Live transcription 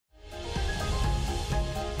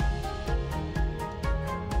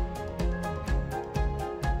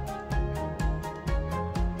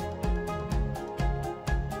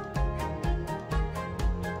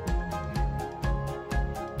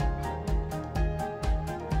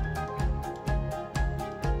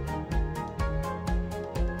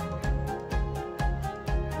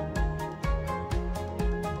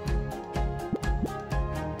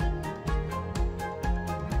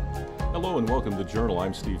Hello and welcome to Journal.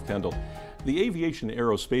 I'm Steve Kendall. The aviation and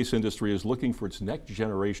aerospace industry is looking for its next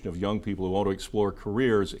generation of young people who want to explore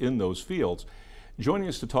careers in those fields. Joining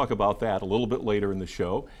us to talk about that a little bit later in the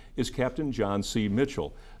show is Captain John C.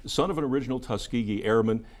 Mitchell, son of an original Tuskegee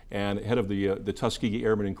Airman and head of the Tuskegee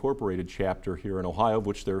Airmen Incorporated chapter here in Ohio, of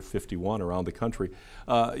which there are 51 around the country.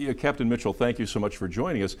 Captain Mitchell, thank you so much for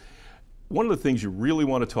joining us. One of the things you really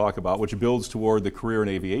want to talk about, which builds toward the career in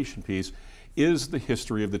aviation piece, is the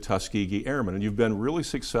history of the Tuskegee Airmen. And you've been really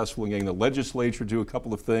successful in getting the legislature to do a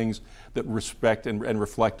couple of things that respect and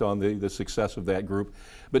reflect on the success of that group.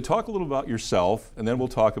 But talk a little about yourself, and then we'll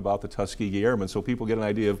talk about the Tuskegee Airmen so people get an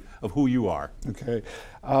idea of who you are. Okay.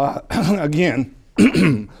 Again,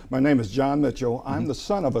 my name is John Mitchell. I'm the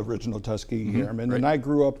son of original Tuskegee Airmen, and I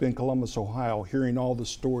grew up in Columbus, Ohio, hearing all the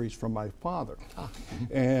stories from my father.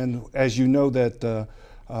 And as you know that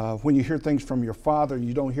when you hear things from your father,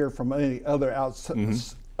 you don't hear from any other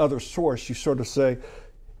other source, you sort of say,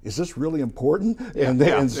 is this really important?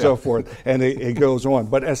 And so forth, and it goes on.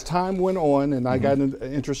 But as time went on and I got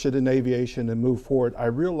interested in aviation and moved forward, I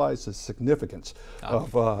realized the significance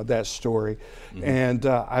of that story. And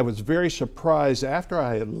I was very surprised after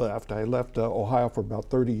I had left. I left Ohio for about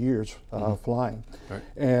 30 years flying. Right.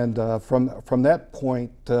 And from that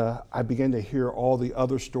point, I began to hear all the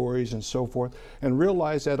other stories and so forth, and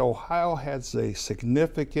realized that Ohio has a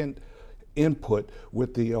significant input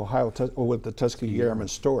with the Tuskegee Airmen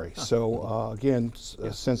story. So again,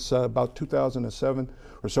 since about 2007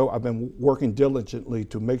 or so, I've been working diligently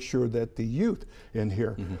to make sure that the youth in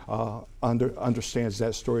here understands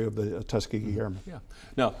that story of the Tuskegee Airmen. Yeah.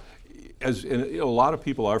 Now, a lot of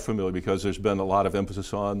people are familiar because there's been a lot of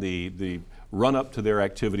emphasis on the run up to their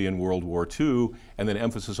activity in World War II, and then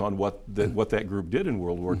emphasis on what that group did in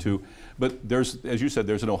World War II. But there's, as you said,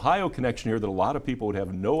 there's an Ohio connection here that a lot of people would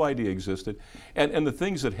have no idea existed, and the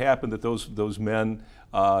things that happened that those men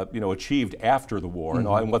achieved after the war,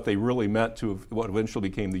 and what they really meant to what eventually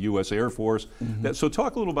became the U.S. Air Force. So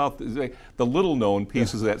talk a little about the little known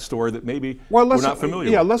pieces of that story that maybe we're not familiar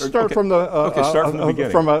with. Yeah, let's start from the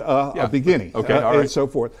beginning. From a beginning, all right. And so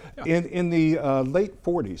forth. In the late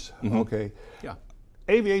 40s,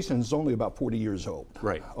 aviation is only about 40 years old.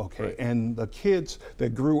 Right. Okay. Right. And the kids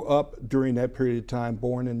that grew up during that period of time,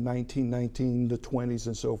 born in 1919, the 20s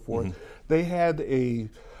and so forth, they had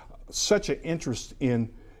such an interest in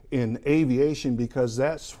aviation because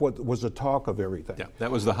that's what was the talk of everything. Yeah,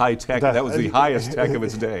 that was the high tech. That was the highest tech of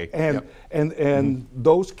its day. And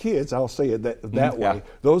those kids, I'll say it that way.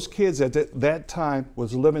 Those kids at that time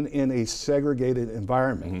was living in a segregated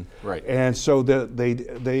environment. Right. And so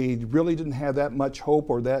they really didn't have that much hope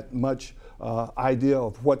or that much idea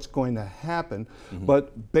of what's going to happen.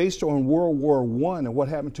 But based on World War I and what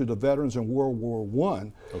happened to the veterans in World War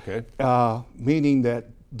I, meaning that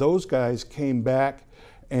those guys came back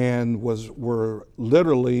and were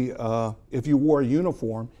literally, if you wore a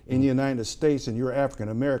uniform in the United States and you're African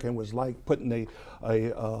American, was like putting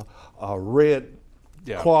a red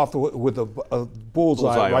cloth with a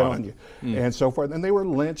bullseye right on you, and so forth. And they were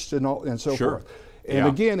lynched and so forth. And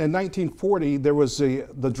again, in 1940, there was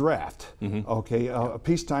the draft, a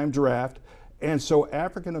peacetime draft, and so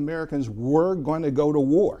African Americans were going to go to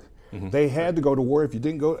war. They had to go to war. If you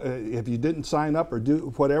didn't go, if you didn't sign up or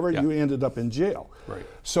do whatever, you ended up in jail. Right.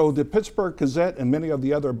 So the Pittsburgh Gazette and many of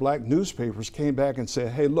the other black newspapers came back and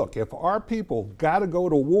said, "Hey, look, if our people got to go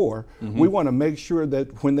to war, we want to make sure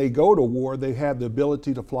that when they go to war, they have the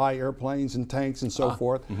ability to fly airplanes and tanks and so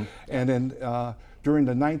forth." And then during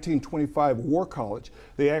the 1925 War College,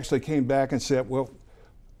 they actually came back and said, "Well,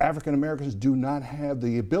 African Americans do not have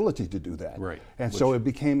the ability to do that." Right. And so it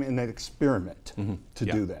became an experiment to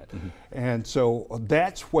do that. And so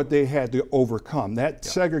that's what they had to overcome, that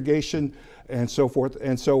segregation and so forth.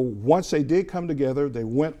 And so once they did come together, they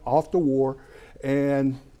went off to war,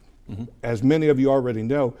 and as many of you already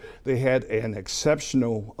know, they had an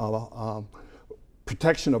exceptional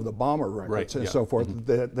protection of the bomber records and so forth.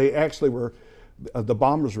 That they actually were, the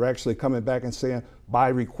bombers were actually coming back and saying, by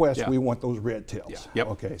request, we want those red tails.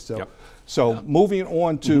 Okay, so moving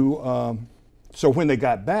on to, so when they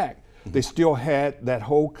got back, they still had that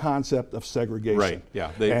whole concept of segregation. Right,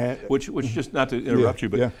 yeah. Which just not to interrupt you,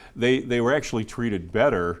 but they were actually treated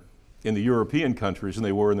better in the European countries than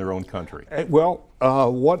they were in their own country. Well,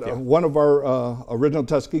 one of our original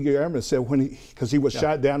Tuskegee Airmen said because he was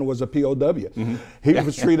shot down and was a POW, he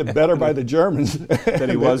was treated better by the Germans than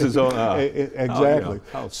he was his own. Exactly.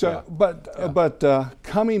 But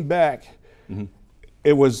coming back,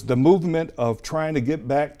 it was the movement of trying to get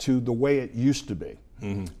back to the way it used to be.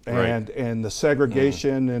 and the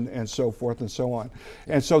segregation and so forth and so on.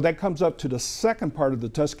 And so that comes up to the second part of the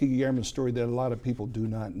Tuskegee Airmen story that a lot of people do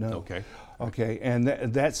not know. Okay. Okay, and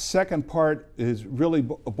that second part is really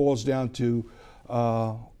boils down to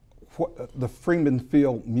the Freeman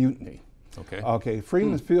Field Mutiny. Okay. Okay,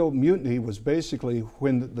 Freeman Field Mutiny was basically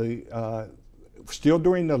when still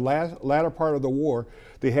during the latter part of the war,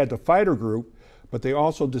 they had the fighter group, but they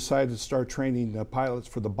also decided to start training the pilots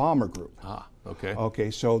for the bomber group. Ah, okay. Okay,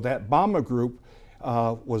 so that bomber group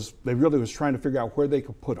they really was trying to figure out where they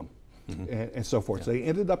could put them and so forth. So they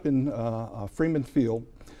ended up in Freeman Field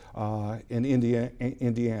in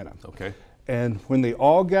Indiana. Okay. And when they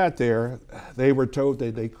all got there, they were told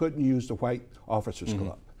that they couldn't use the White Officers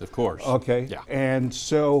Club. Of course. Okay. Yeah. And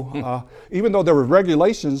so, even though there were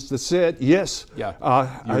regulations that said yes,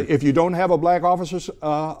 if you don't have a Black Officers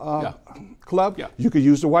Club, you could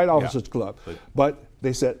use the White Officers Club. But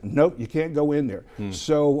they said nope, you can't go in there.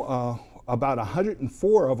 So about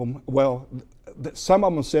 104 of them. Well, some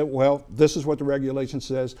of them said, well, this is what the regulation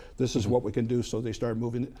says. This is what we can do. So they started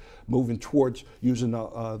moving towards using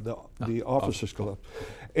the Officers Club.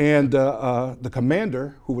 And the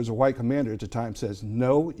commander, who was a white commander at the time, says,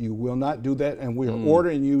 no, you will not do that. And we are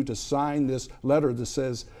ordering you to sign this letter that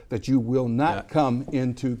says that you will not come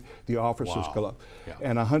into the Officers Club.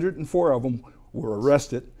 And 104 of them were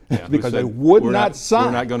arrested. Because they would not sign.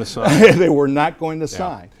 We're not going to sign. They were not going to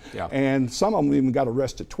sign. And some of them even got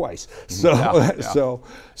arrested twice. So,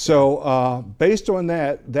 based on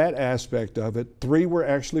that aspect of it, 3 were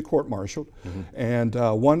actually court-martialed, and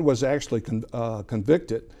 1 was actually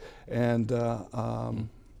convicted, and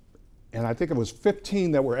I think it was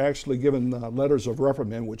 15 that were actually given letters of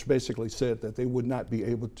reprimand, which basically said that they would not be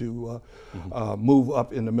able to move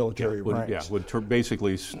up in the military ranks. Would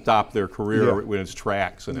basically stop their career in its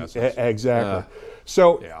tracks, in essence. Exactly.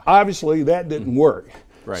 So obviously that didn't work.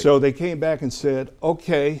 So they came back and said,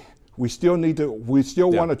 okay, we still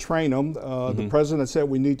want to train them. The president said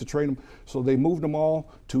we need to train them. So they moved them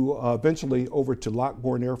all to eventually over to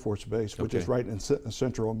Lockbourne Air Force Base, which is right in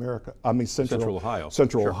Central Ohio.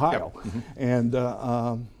 Central Ohio. And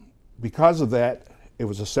because of that, it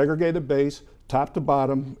was a segregated base, top to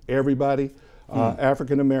bottom, everybody,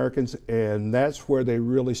 African Americans, and that's where they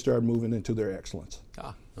really started moving into their excellence.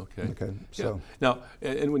 Okay. So now,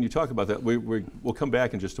 and when you talk about that, we'll come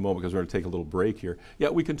back in just a moment because we're going to take a little break here.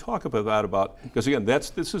 We can talk about that because again,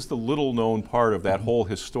 this is the little known part of that whole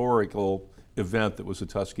historical event that was the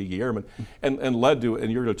Tuskegee Airmen, and led to,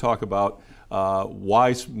 and you're going to talk about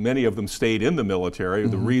why many of them stayed in the military,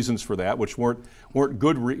 the reasons for that, which weren't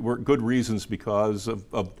good reasons because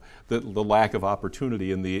of the lack of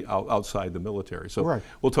opportunity in the outside the military. So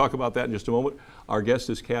we'll talk about that in just a moment. Our guest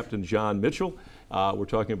is Captain John Mitchell. We're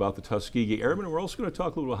talking about the Tuskegee Airmen, and we're also going to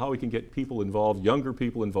talk a little about how we can get people involved, younger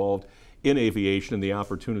people involved in aviation, and the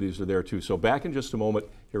opportunities are there too. So back in just a moment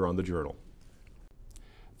here on The Journal.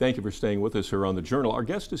 Thank you for staying with us here on The Journal. Our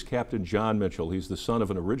guest is Captain John Mitchell. He's the son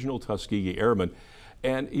of an original Tuskegee Airman,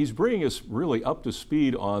 and he's bringing us really up to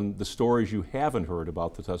speed on the stories you haven't heard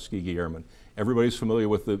about the Tuskegee Airmen. Everybody's familiar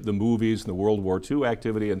with the movies and the World War II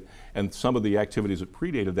activity and some of the activities that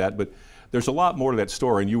predated that, but there's a lot more to that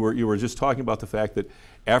story. And you were just talking about the fact that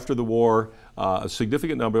after the war, a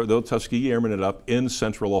significant number of the Tuskegee Airmen ended up in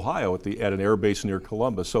Central Ohio at an air base near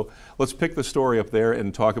Columbus. So let's pick the story up there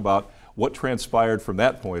and talk about what transpired from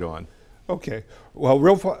that point on. Okay. Well,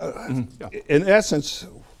 in essence,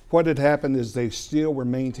 what had happened is they still were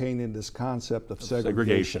maintaining this concept of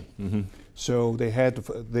segregation. So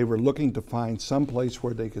they were looking to find some place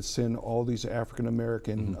where they could send all these African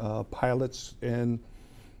American pilots and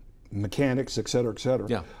mechanics, et cetera,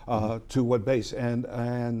 to what base. And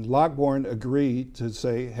Lockbourne agreed to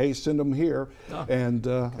say, hey, send them here, and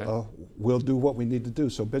we'll do what we need to do.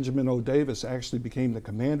 So Benjamin O. Davis actually became the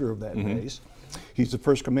commander of that base. He's the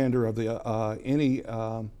first commander of any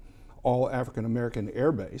all African American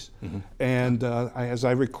air base. And as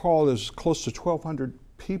I recall, there's close to 1,200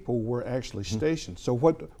 people were actually stationed. So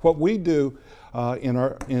what we do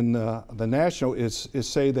in the National is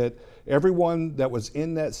say that everyone that was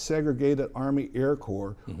in that segregated Army Air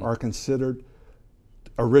Corps are considered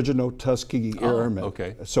original Tuskegee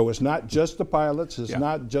Airmen. So it's not just the pilots, it's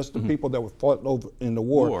not just the people that were fought over in the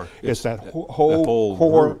war. It's that whole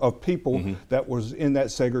corps of people that was in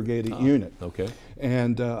that segregated unit.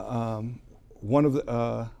 And one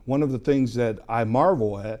of the things that I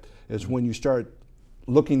marvel at is when you start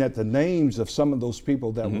looking at the names of some of those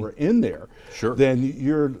people that were in there, then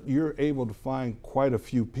you're able to find quite a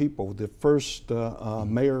few people. The first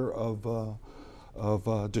mayor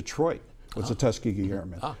of Detroit was a Tuskegee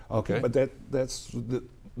Airman. But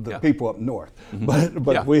the people up north, but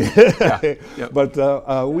Yeah. we Yeah. but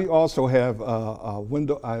we also have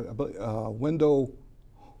window I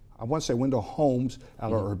want to say Window Homes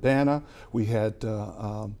out of Urbana. We had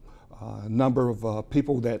a number of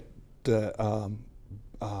people that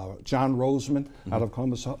John Roseman out of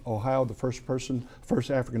Columbus, Ohio, the first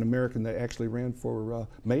African American that actually ran for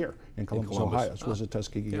mayor in Columbus, Ohio, was a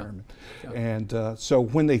Tuskegee Airman. Yeah. And so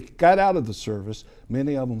when they got out of the service,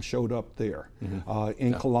 many of them showed up there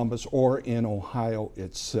in Columbus or in Ohio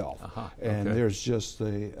itself. And there's just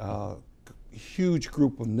a huge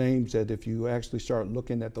group of names that if you actually start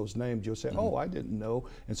looking at those names, you'll say, oh, I didn't know.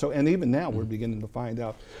 And so, and even now we're beginning to find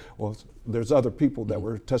out, well, there's other people that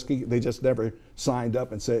were Tuskegee, they just never signed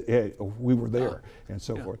up and said, hey, we were there, and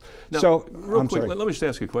so forth. Now, so, real quick, let me just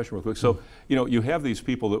ask you a question real quick. So, you know, you have these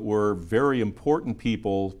people that were very important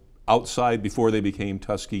people outside before they became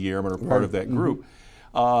Tuskegee Airmen or part of that group.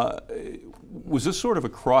 Was this sort of a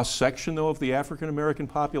cross section though of the African American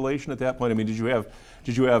population at that point? I mean, did you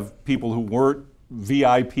have people who weren't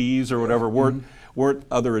VIPs or whatever, weren't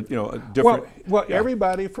other, you know, different? Well,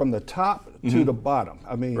 everybody from the top to the bottom.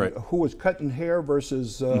 I mean, who was cutting hair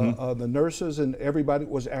versus the nurses, and everybody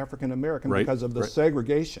was African American because of the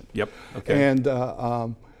segregation. Yep. Okay. And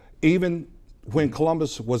even when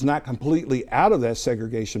Columbus was not completely out of that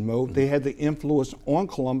segregation mode, they had the influence on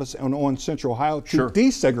Columbus and on Central Ohio to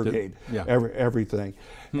desegregate everything.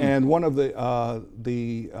 And one of the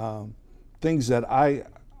things that I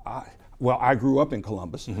grew up in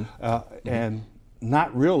Columbus, and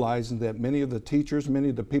not realizing that many of the teachers, many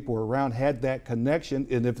of the people around had that connection,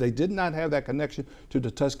 and if they did not have that connection to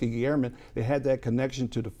the Tuskegee Airmen, they had that connection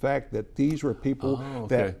to the fact that these were people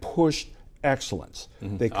that pushed excellence.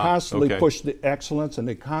 They constantly pushed the excellence, and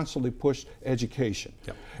they constantly pushed education.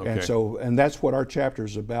 And so, and that's what our chapter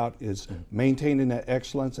is about, is maintaining that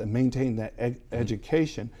excellence and maintaining that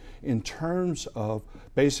education in terms of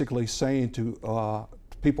basically saying to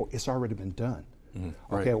people, it's already been done.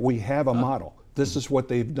 Okay, we have a model. This is what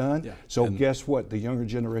they've done. So guess what? The younger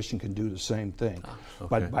generation can do the same thing.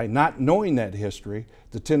 But by not knowing that history,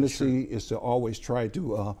 the tendency is to always try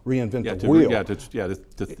to reinvent the wheel.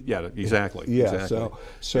 Exactly.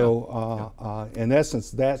 So in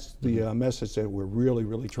essence, that's the message that we're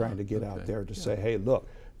really trying to get out there to say, hey, look,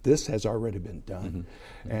 this has already been done.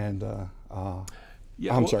 And I'm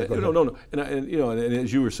sorry. Go ahead. No. And you know, and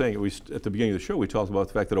as you were saying, at the beginning of the show, we talked about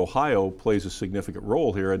the fact that Ohio plays a significant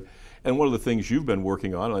role here, and one of the things you've been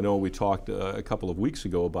working on, I know we talked a couple of weeks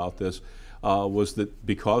ago about this, was that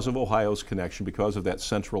because of Ohio's connection, because of that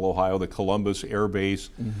Central Ohio, the Columbus Air Base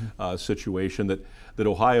situation, that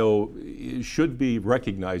Ohio should be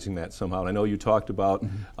recognizing that somehow. And I know you talked about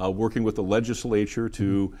working with the legislature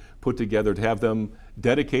to put together, to have them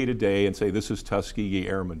dedicate a day and say this is Tuskegee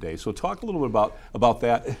Airmen Day. So talk a little bit about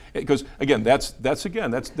that, because again, that's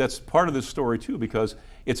part of this story too, because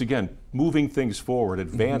it's again moving things forward,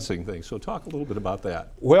 advancing things. So talk a little bit about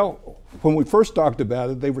that. Well, when we first talked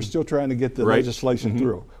about it, they were still trying to get the legislation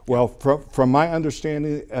through. Well, from my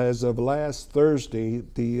understanding, as of last Thursday,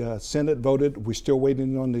 the Senate voted. We're still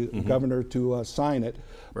waiting on the governor to sign it.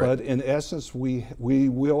 But in essence, we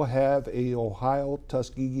will have a Ohio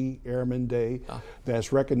Tuskegee Airmen Day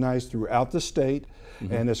that's recognized throughout the state,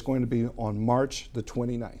 and it's going to be on March the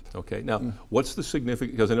 29th. Okay. Now, what's the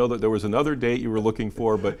significance? Because I know that there was another date you were looking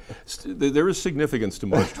for, but there is significance to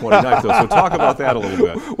March 29th, though. So talk about that a little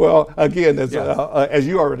bit. Well, again, as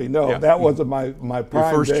you already know, that wasn't my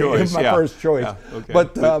prime first day, choice. my first choice. Okay.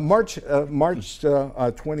 But March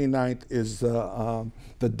 29th is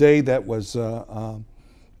the day that was the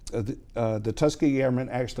Tuskegee Airmen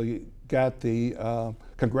actually got the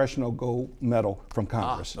Congressional Gold Medal from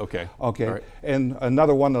Congress. Okay. Right. And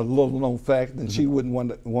another one, a little known fact, and she wouldn't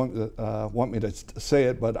want me to say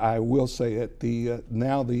it, but I will say it.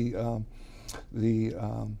 Now the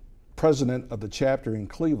president of the chapter in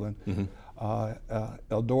Cleveland,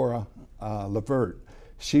 Eldora Levert,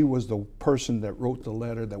 she was the person that wrote the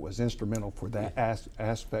letter that was instrumental for that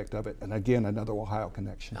aspect of it, and again, another Ohio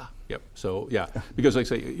connection. Yep. So because like I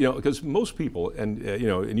say, you know, because most people, and you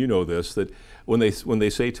know, and you know this, that when they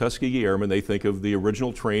say Tuskegee Airmen, they think of the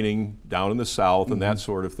original training down in the South and that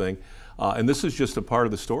sort of thing. And this is just a part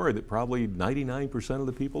of the story that probably 99% of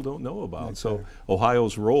the people don't know about. So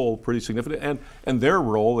Ohio's role pretty significant, and their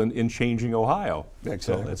role in changing Ohio.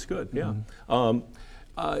 Exactly. So that's good. Yeah.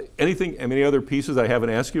 Any other pieces I haven't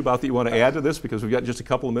asked you about that you want to add to this? Because we've got just a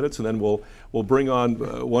couple of minutes, and then we'll bring on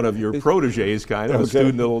one of your proteges, kind of, a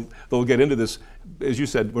student that'll get into this. As you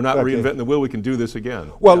said, we're not reinventing the wheel. We can do this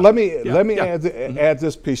again. Well, let me add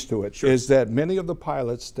this piece to it. Sure. Is that many of the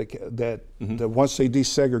pilots that once they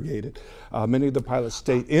desegregated, many of the pilots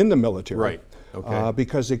stayed in the military, right? Okay.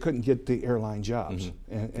 Because they couldn't get the airline jobs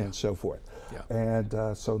and so forth. Yeah.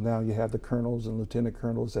 And so now you have the colonels and lieutenant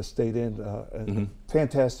colonels that stayed in,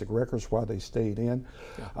 fantastic records while they stayed in.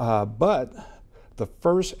 Yeah. But the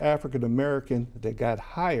first African American that got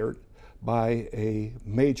hired by a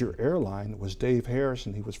major airline was Dave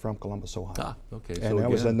Harrison. He was from Columbus, Ohio. Ah, okay. And that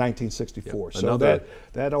was in 1964. Yeah, so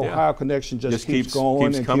that Ohio connection just keeps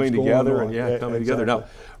going and coming together on. and coming together. Now,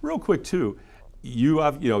 real quick too,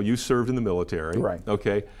 you served in the military, right?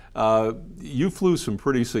 Okay. You flew some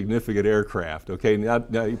pretty significant aircraft, okay?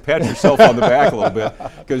 Now you pat yourself on the back a little bit,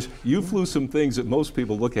 because you flew some things that most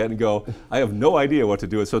people look at and go, I have no idea what to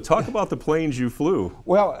do with. So talk about the planes you flew.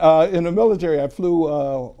 Well, in the military, I flew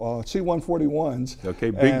C-141s. Okay,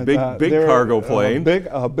 big cargo plane.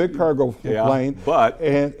 Big cargo plane. But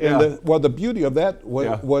the beauty of that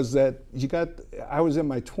was that I was in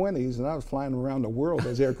my 20s and I was flying around the world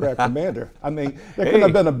as aircraft commander. I mean, there couldn't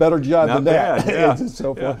have been a better job than that. And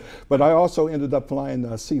so forth. But I also ended up flying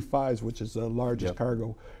C-5s, which is the largest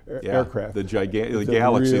cargo aircraft. The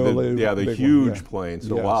Galaxy, the huge plane.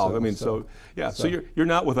 So wow, so you're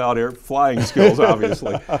not without flying skills,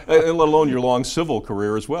 obviously, and let alone your long civil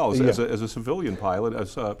career as well as a civilian pilot,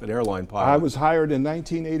 as an airline pilot. I was hired in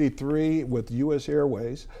 1983 with U.S.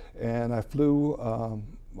 Airways, and I flew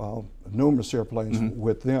numerous airplanes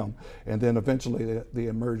with them, and then eventually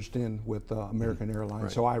they merged in with American Airlines.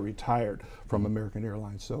 Right. So I retired from American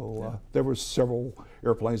Airlines. So there were several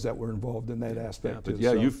airplanes that were involved in that aspect. But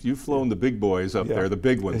you've flown the big boys up there, the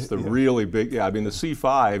big ones, the really big. Yeah, I mean the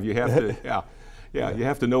C-5. You have to. You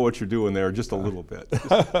have to know what you're doing there just a little bit.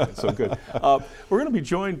 So good. We're going to be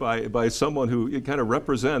joined by someone who kind of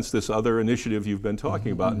represents this other initiative you've been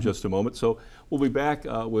talking about in just a moment. So we'll be back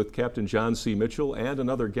with Captain John C. Mitchell and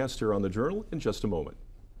another guest here on The Journal in just a moment.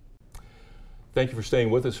 Thank you for staying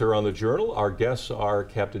with us here on The Journal. Our guests are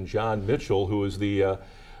Captain John Mitchell, who is the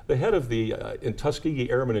head of the Tuskegee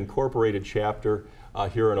Airmen Incorporated chapter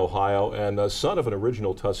here in Ohio, and son of an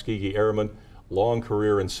original Tuskegee Airman. Long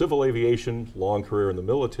career in civil aviation, long career in the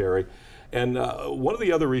military. And one of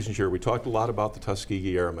the other reasons here, we talked a lot about the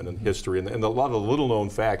Tuskegee Airmen and history and a lot of the little known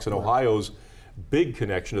facts and Ohio's big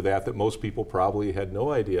connection to that most people probably had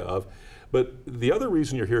no idea of. But the other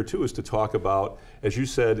reason you're here too is to talk about, as you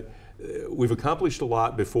said, we've accomplished a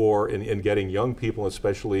lot before in getting young people,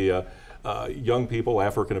 especially young people,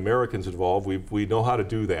 African Americans involved. We know how to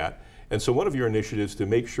do that. And so one of your initiatives to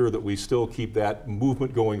make sure that we still keep that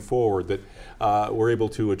movement going forward, that we're able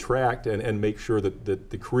to attract and make sure that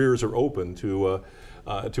the careers are open to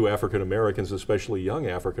African Americans, especially young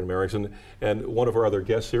African Americans. And one of our other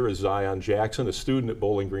guests here is Zion Jackson, a student at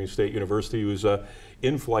Bowling Green State University who's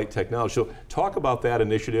in-flight technology. So talk about that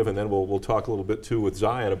initiative, and then we'll talk a little bit too with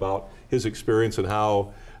Zion about his experience and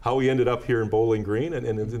how he ended up here in Bowling Green and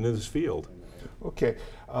in this field. Okay.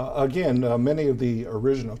 Again, many of the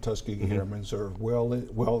original Tuskegee Airmen are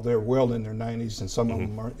they're well in their 90s, and some of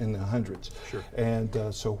them are in their hundreds. Sure.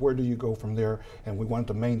 And so where do you go from there? And we want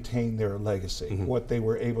to maintain their legacy, what they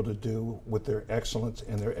were able to do with their excellence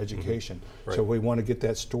in their education. Right. So we want to get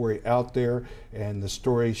that story out there, and the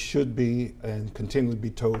story should be and continue to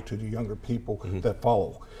be told to the younger people that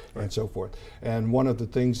follow. Right. And so forth. And one of the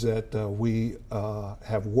things that we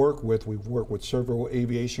have worked with, we've worked with several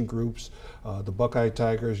aviation groups, the Buckeye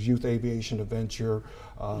Tigers, Youth Aviation Adventure,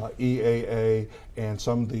 EAA, and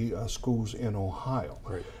some of the schools in Ohio,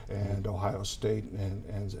 and Ohio State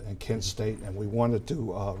and Kent State. And we wanted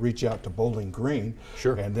to reach out to Bowling Green.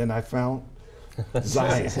 Sure. And then I found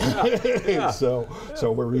Zion.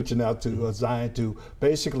 So we're reaching out to Zion to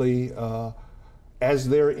basically as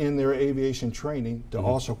they're in their aviation training, to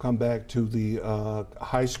also come back to the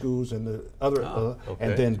high schools and the other,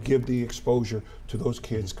 and then give the exposure to those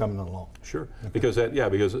kids coming along. Sure, because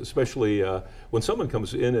because especially when someone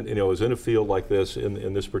comes in and is in a field like this,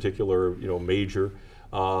 in this particular major.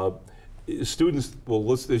 Students,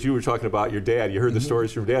 well, as you were talking about your dad, you heard the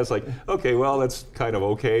stories from your dad. It's like, okay, well, that's kind of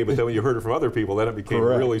okay, but then when you heard it from other people, then it became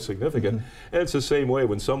really significant. And it's the same way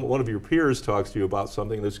when one of your peers talks to you about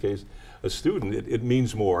something, in this case, a student, it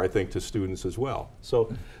means more, I think, to students as well.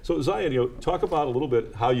 So Zion, talk about a little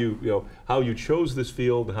bit how you chose this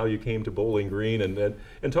field and how you came to Bowling Green,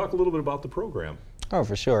 and talk a little bit about the program. Oh,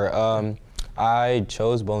 for sure. I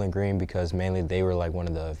chose Bowling Green because mainly they were like one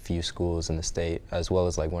of the few schools in the state, as well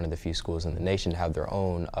as like one of the few schools in the nation to have their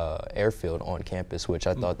own airfield on campus, which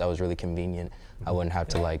I thought that was really convenient. I wouldn't have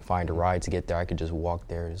to like find a ride to get there. I could just walk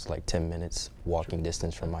there. It's like 10 minutes walking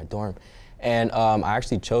distance from my dorm. And I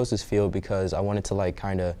actually chose this field because I wanted to like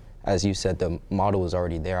kind of, as you said, the model was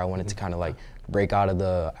already there. I wanted to kind of like break out of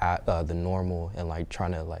the normal and like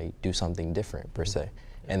trying to like do something different per se.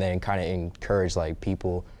 And then kind of encourage like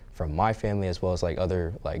people from my family as well as like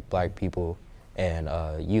other like black people and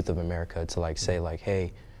youth of America to like say like,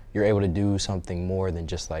 hey, you're able to do something more than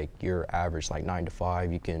just like your average like 9 to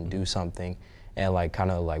 5. You can do something. And like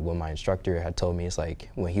kind of like what my instructor had told me is like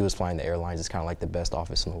when he was flying the airlines, it's kind of like the best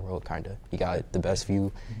office in the world, kind of. You got the best view,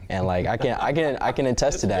 and like I can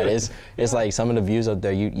attest to that. It's like some of the views up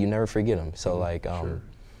there you never forget them. So like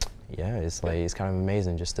yeah, it's like it's kind of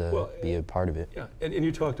amazing just to be a part of it. Yeah, and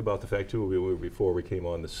you talked about the fact too before we came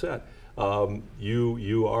on the set.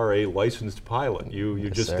 You are a licensed pilot. You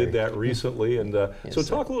Yes, just sir. did that recently, and Yes, so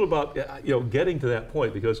sir. talk a little about getting to that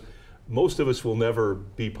point, because most of us will never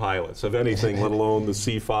be pilots of anything, let alone the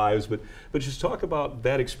C5s. But just talk about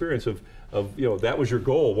that experience of that was your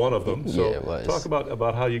goal, one of them. So Yeah, it was. talk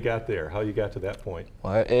about how you got there, how you got to that point.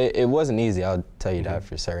 Well, it wasn't easy, I'll tell you that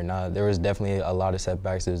for certain. There was definitely a lot of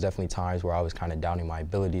setbacks. There was definitely times where I was kind of doubting my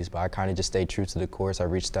abilities, but I kind of just stayed true to the course. I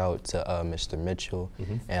reached out to Mr. Mitchell,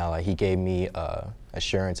 and he gave me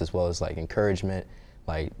assurance as well as like encouragement.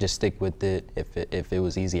 Like, just stick with it. If it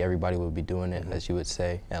was easy, everybody would be doing it, as you would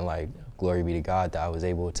say. And like, glory be to God that I was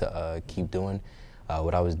able to keep doing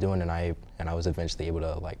what I was doing, and I was eventually able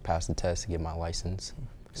to like pass the test to get my license.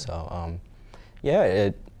 So yeah,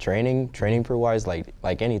 training per wise, like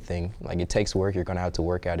anything, like it takes work. You're gonna have to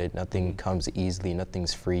work at it. Nothing comes easily.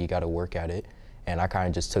 Nothing's free. You got to work at it. And I kind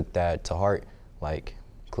of just took that to heart. Like,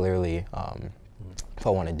 clearly, if I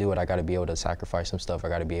want to do it, I got to be able to sacrifice some stuff. I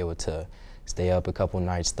got to be able to stay up a couple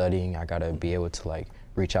nights studying. I got to be able to like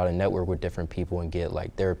reach out and network with different people and get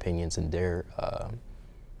like their opinions and their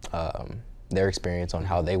experience on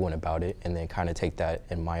how they went about it, and then kind of take that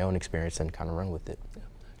in my own experience and kind of run with it.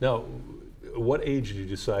 Now, what age did you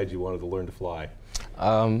decide you wanted to learn to fly?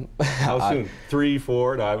 How soon? 3,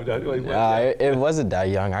 4? It wasn't that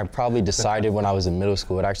young. I probably decided when I was in middle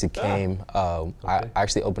school. It actually came. I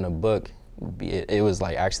actually opened a book. It was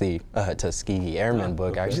like actually a Tuskegee Airmen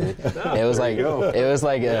book. Actually, it was like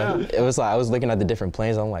I was looking at the different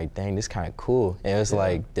planes. I'm like, dang, this kind of cool. And it was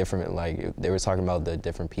like different. Like they were talking about the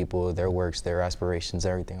different people, their works, their aspirations,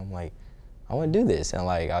 everything. I'm like, I want to do this. And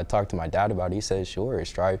like I talked to my dad about it. He said, sure,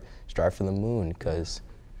 strive for the moon, because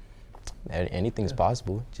anything's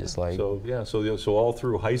possible. Just like so all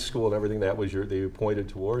through high school and everything, that was they pointed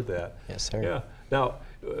toward that. Yes, sir. Yeah. Now,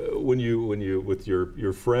 when you with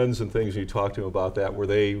your friends and things, and you talked to them about that, were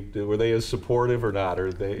they as supportive or not?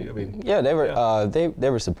 Or they, I mean, yeah, they were they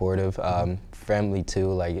were supportive, friendly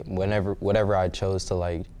too. Like whatever I chose to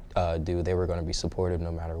like do, they were going to be supportive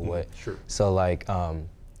no matter what. Sure. So like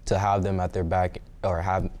to have them at their back, or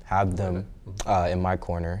have them in my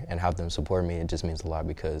corner and have them support me, it just means a lot,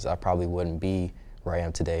 because I probably wouldn't be where I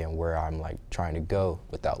am today and where I'm like trying to go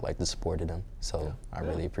without like the support of them. So I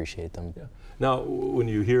really appreciate them. Yeah. Now, when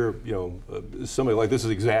you hear somebody like this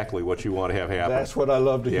is exactly what you want to have happen. That's what I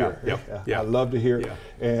love to hear. Yeah. I love to hear it.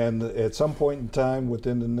 And at some point in time,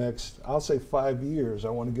 within the next, I'll say 5 years, I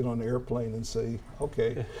want to get on the airplane and say,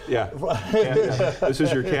 okay. This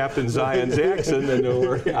is your Captain Zion Jackson, and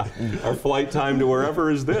our flight time to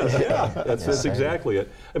wherever is this. That's exactly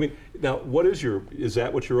it. I mean, now, is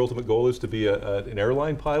that what your ultimate goal is, to be an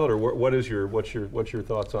airline pilot, or what's your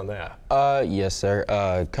thoughts on that? Yes,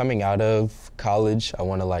 sir. Coming out of college, I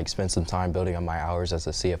want to like spend some time building on my hours as a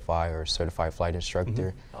CFI, or certified flight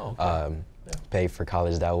instructor. Pay for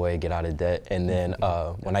college that way, get out of debt, and then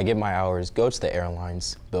when I get my hours, go to the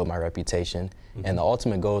airlines, build my reputation, and the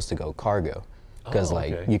ultimate goal is to go cargo, because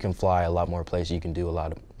you can fly a lot more places, you can do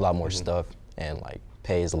a lot more stuff, and like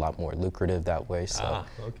pay is a lot more lucrative that way. So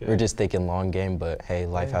we're just thinking long game, but hey,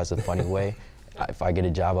 life has a funny way. If I get a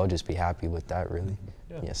job, I'll just be happy with that, really.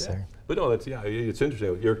 Yes, sir. But no, it's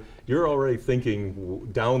interesting. You're already thinking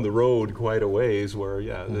down the road quite a ways, where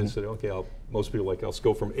they said, okay, most people I'll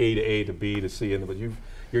go from A to A to B to C, but you're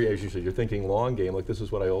as you said, you're thinking long game, like this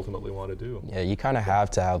is what I ultimately want to do. Yeah, you kind of have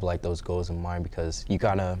to have like those goals in mind, because you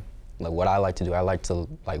kind of, like what I like to do, I like to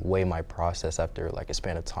like weigh my process after like a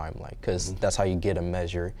span of time, like, because that's how you get a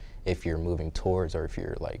measure if you're moving towards, or if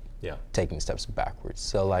you're like taking steps backwards.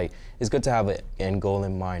 So like it's good to have an end goal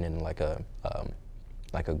in mind, and like a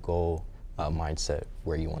goal mindset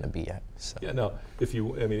where you want to be at. So. Yeah. Now,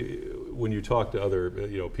 when you talk to other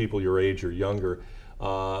people your age or younger,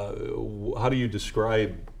 How do you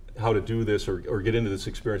describe how to do this or get into this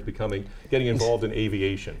experience getting involved in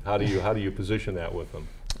aviation? How do you position that with them?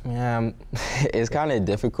 It's kind of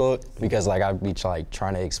difficult because like I'd be like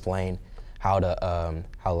trying to explain how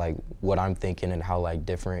like what I'm thinking and how like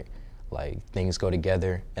different like things go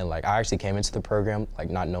together. And like I actually came into the program like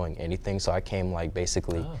not knowing anything, so I came like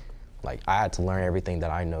basically like I had to learn everything that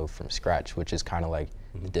I know from scratch, which is kind of like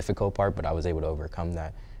the difficult part, but I was able to overcome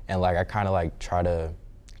that. And like I kind of like try to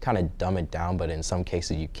kind of dumb it down, but in some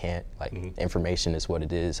cases you can't. Like information is what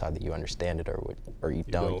it is, either you understand it or you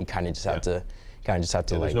don't. You kind of just have to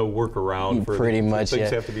like. There's no workaround for pretty much. Things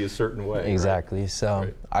have to be a certain way. Exactly. Right?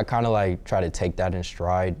 So I kind of like try to take that in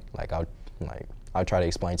stride. Like I'll try to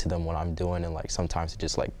explain to them what I'm doing, and like sometimes it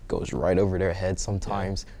just like goes right over their head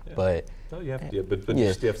sometimes. But you have to, you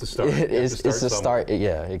have to start. It's a start.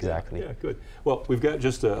 Yeah, exactly. Yeah, good. Well, we've got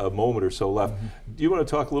just a moment or so left. Do you want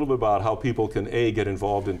to talk a little bit about how people can get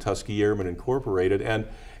involved in Tuskegee Airmen Incorporated and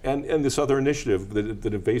this other initiative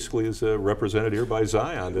that basically is represented here by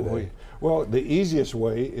Zion today? Well, the easiest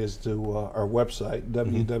way is to our website,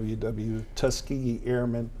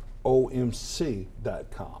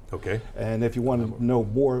 www.TuskegeeAirmenOMC.com. Okay. And if you want to know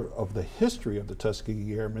more of the history of the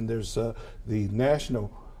Tuskegee Airmen, there's the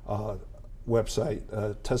national website,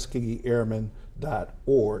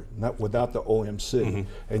 TuskegeeAirmen.org, not without the OMC,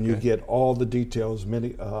 and you get all the details,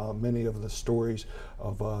 many of the stories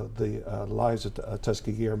of the lives of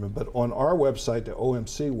Tuskegee Airmen. But on our website, the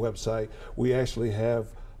OMC website, we actually have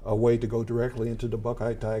a way to go directly into the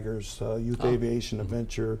Buckeye Tigers, Youth Aviation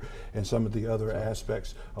Adventure, and some of the other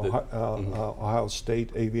aspects, Ohio State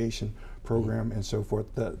Aviation Program and so forth,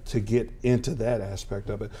 to get into that aspect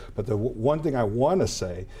of it. But the one thing I want to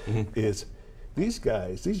say is these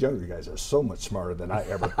younger guys are so much smarter than I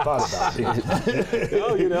ever thought about being.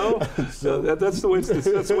 Oh, you know, that's the way it's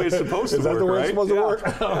supposed to work, right? Is that the way it's supposed to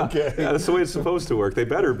work? Okay. Yeah, that's the way it's supposed to work. They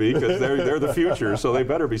better be, because they're the future, so they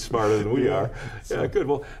better be smarter than we are. Yeah, good.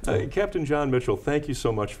 Well, Captain John Mitchell, thank you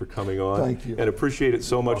so much for coming on. Thank you. And appreciate it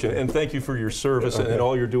so much, and thank you for your service and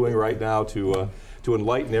all you're doing right now to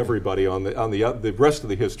enlighten everybody on the rest of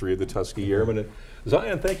the history of the Tuskegee Airmen. And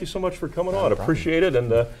Zion, thank you so much for coming on. Appreciate it,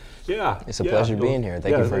 and it's a pleasure being here.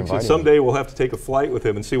 Thank you for inviting me. Someday we'll have to take a flight with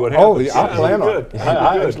him and see what happens. I plan on it.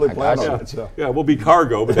 I actually plan on it. So. Yeah, we'll be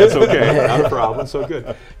cargo, but that's okay. Not a problem. So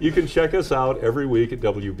good. You can check us out every week at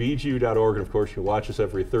WBGU.org, and of course you watch us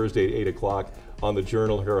every Thursday at 8 o'clock on The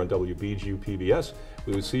Journal here on WBGU-PBS.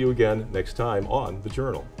 We will see you again next time on The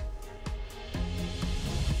Journal.